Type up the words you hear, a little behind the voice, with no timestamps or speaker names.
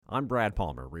I'm Brad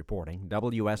Palmer reporting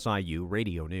WSIU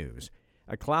Radio News.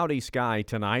 A cloudy sky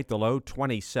tonight, the low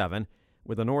 27,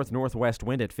 with a north-northwest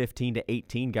wind at 15 to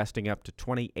 18, gusting up to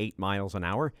 28 miles an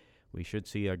hour. We should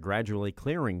see a gradually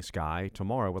clearing sky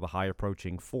tomorrow with a high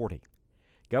approaching 40.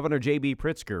 Governor J.B.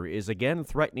 Pritzker is again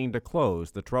threatening to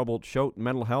close the troubled Choate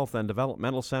Mental Health and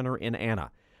Developmental Center in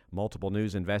Anna. Multiple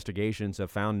news investigations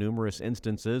have found numerous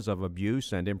instances of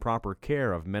abuse and improper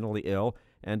care of mentally ill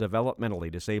and developmentally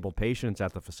disabled patients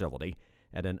at the facility.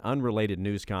 At an unrelated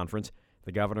news conference,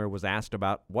 the governor was asked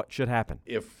about what should happen.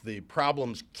 If the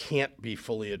problems can't be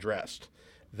fully addressed,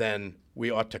 then we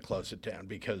ought to close it down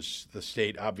because the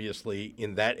state obviously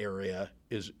in that area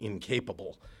is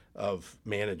incapable of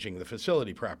managing the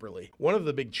facility properly. One of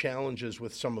the big challenges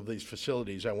with some of these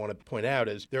facilities I want to point out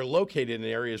is they're located in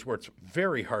areas where it's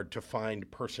very hard to find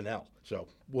personnel. So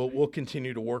we'll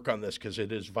continue to work on this because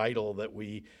it is vital that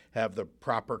we have the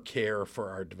proper care for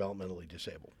our developmentally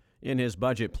disabled. In his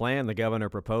budget plan, the governor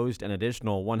proposed an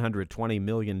additional $120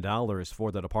 million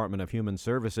for the Department of Human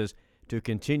Services to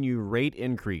continue rate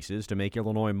increases to make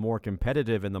Illinois more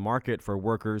competitive in the market for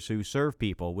workers who serve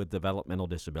people with developmental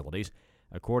disabilities.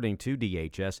 According to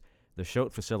DHS, the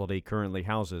Choate facility currently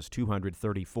houses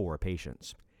 234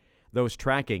 patients. Those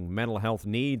tracking mental health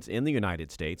needs in the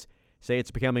United States say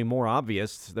it's becoming more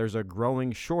obvious there's a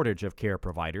growing shortage of care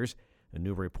providers. A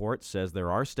new report says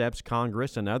there are steps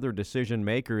Congress and other decision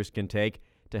makers can take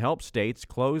to help states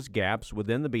close gaps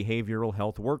within the behavioral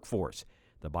health workforce.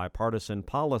 The Bipartisan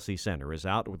Policy Center is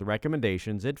out with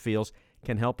recommendations it feels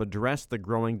can help address the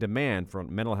growing demand for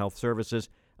mental health services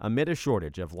amid a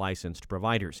shortage of licensed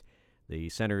providers. The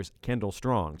center's Kendall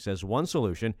Strong says one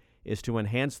solution is to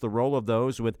enhance the role of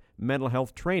those with mental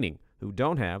health training who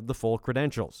don't have the full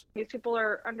credentials. These people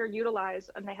are underutilized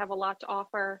and they have a lot to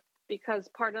offer because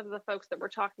part of the folks that we're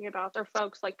talking about are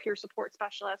folks like peer support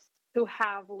specialists who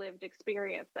have lived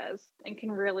experiences and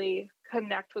can really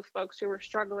connect with folks who are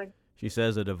struggling. She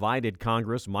says a divided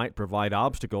Congress might provide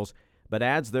obstacles, but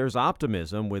adds there's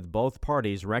optimism with both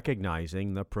parties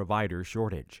recognizing the provider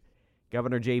shortage.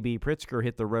 Governor J.B. Pritzker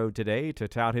hit the road today to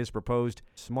tout his proposed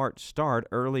Smart Start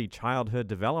early childhood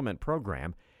development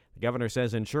program. The governor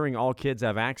says ensuring all kids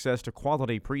have access to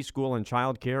quality preschool and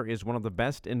child care is one of the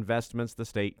best investments the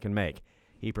state can make.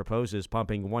 He proposes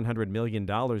pumping $100 million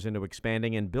into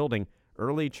expanding and building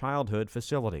early childhood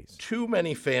facilities. Too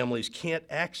many families can't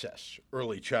access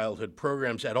early childhood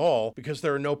programs at all because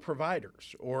there are no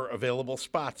providers or available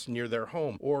spots near their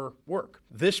home or work.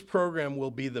 This program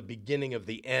will be the beginning of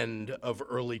the end of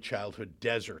early childhood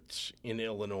deserts in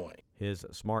Illinois. His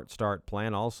Smart Start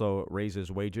plan also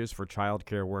raises wages for child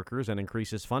care workers and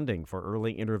increases funding for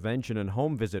early intervention and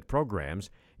home visit programs.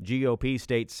 GOP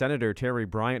State Senator Terry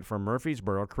Bryant from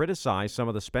Murfreesboro criticized some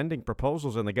of the spending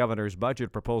proposals in the governor's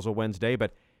budget proposal Wednesday,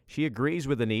 but she agrees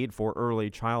with the need for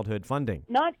early childhood funding.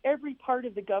 Not every part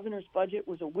of the governor's budget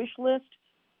was a wish list.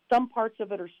 Some parts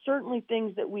of it are certainly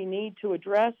things that we need to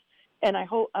address, and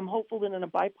I'm hopeful that in a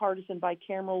bipartisan,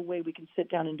 bicameral way we can sit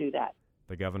down and do that.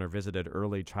 The governor visited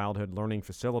early childhood learning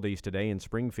facilities today in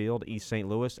Springfield, East St.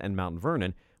 Louis, and Mount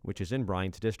Vernon, which is in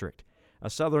Bryant's district. A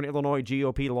Southern Illinois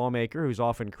GOP lawmaker who's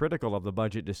often critical of the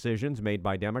budget decisions made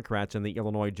by Democrats in the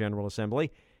Illinois General Assembly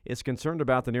is concerned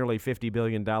about the nearly $50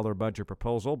 billion budget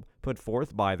proposal put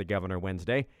forth by the governor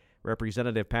Wednesday.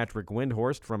 Representative Patrick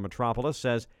Windhorst from Metropolis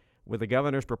says with the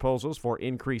governor's proposals for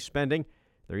increased spending,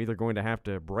 they're either going to have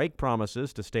to break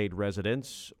promises to state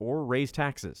residents or raise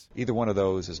taxes. Either one of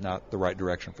those is not the right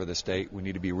direction for the state. We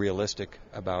need to be realistic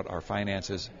about our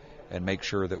finances and make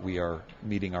sure that we are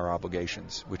meeting our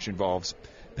obligations, which involves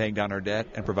paying down our debt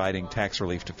and providing tax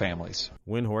relief to families.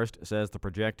 Windhorst says the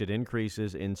projected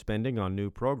increases in spending on new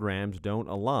programs don't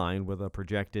align with a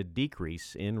projected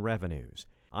decrease in revenues.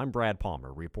 I'm Brad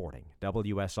Palmer reporting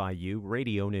WSIU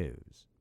Radio News.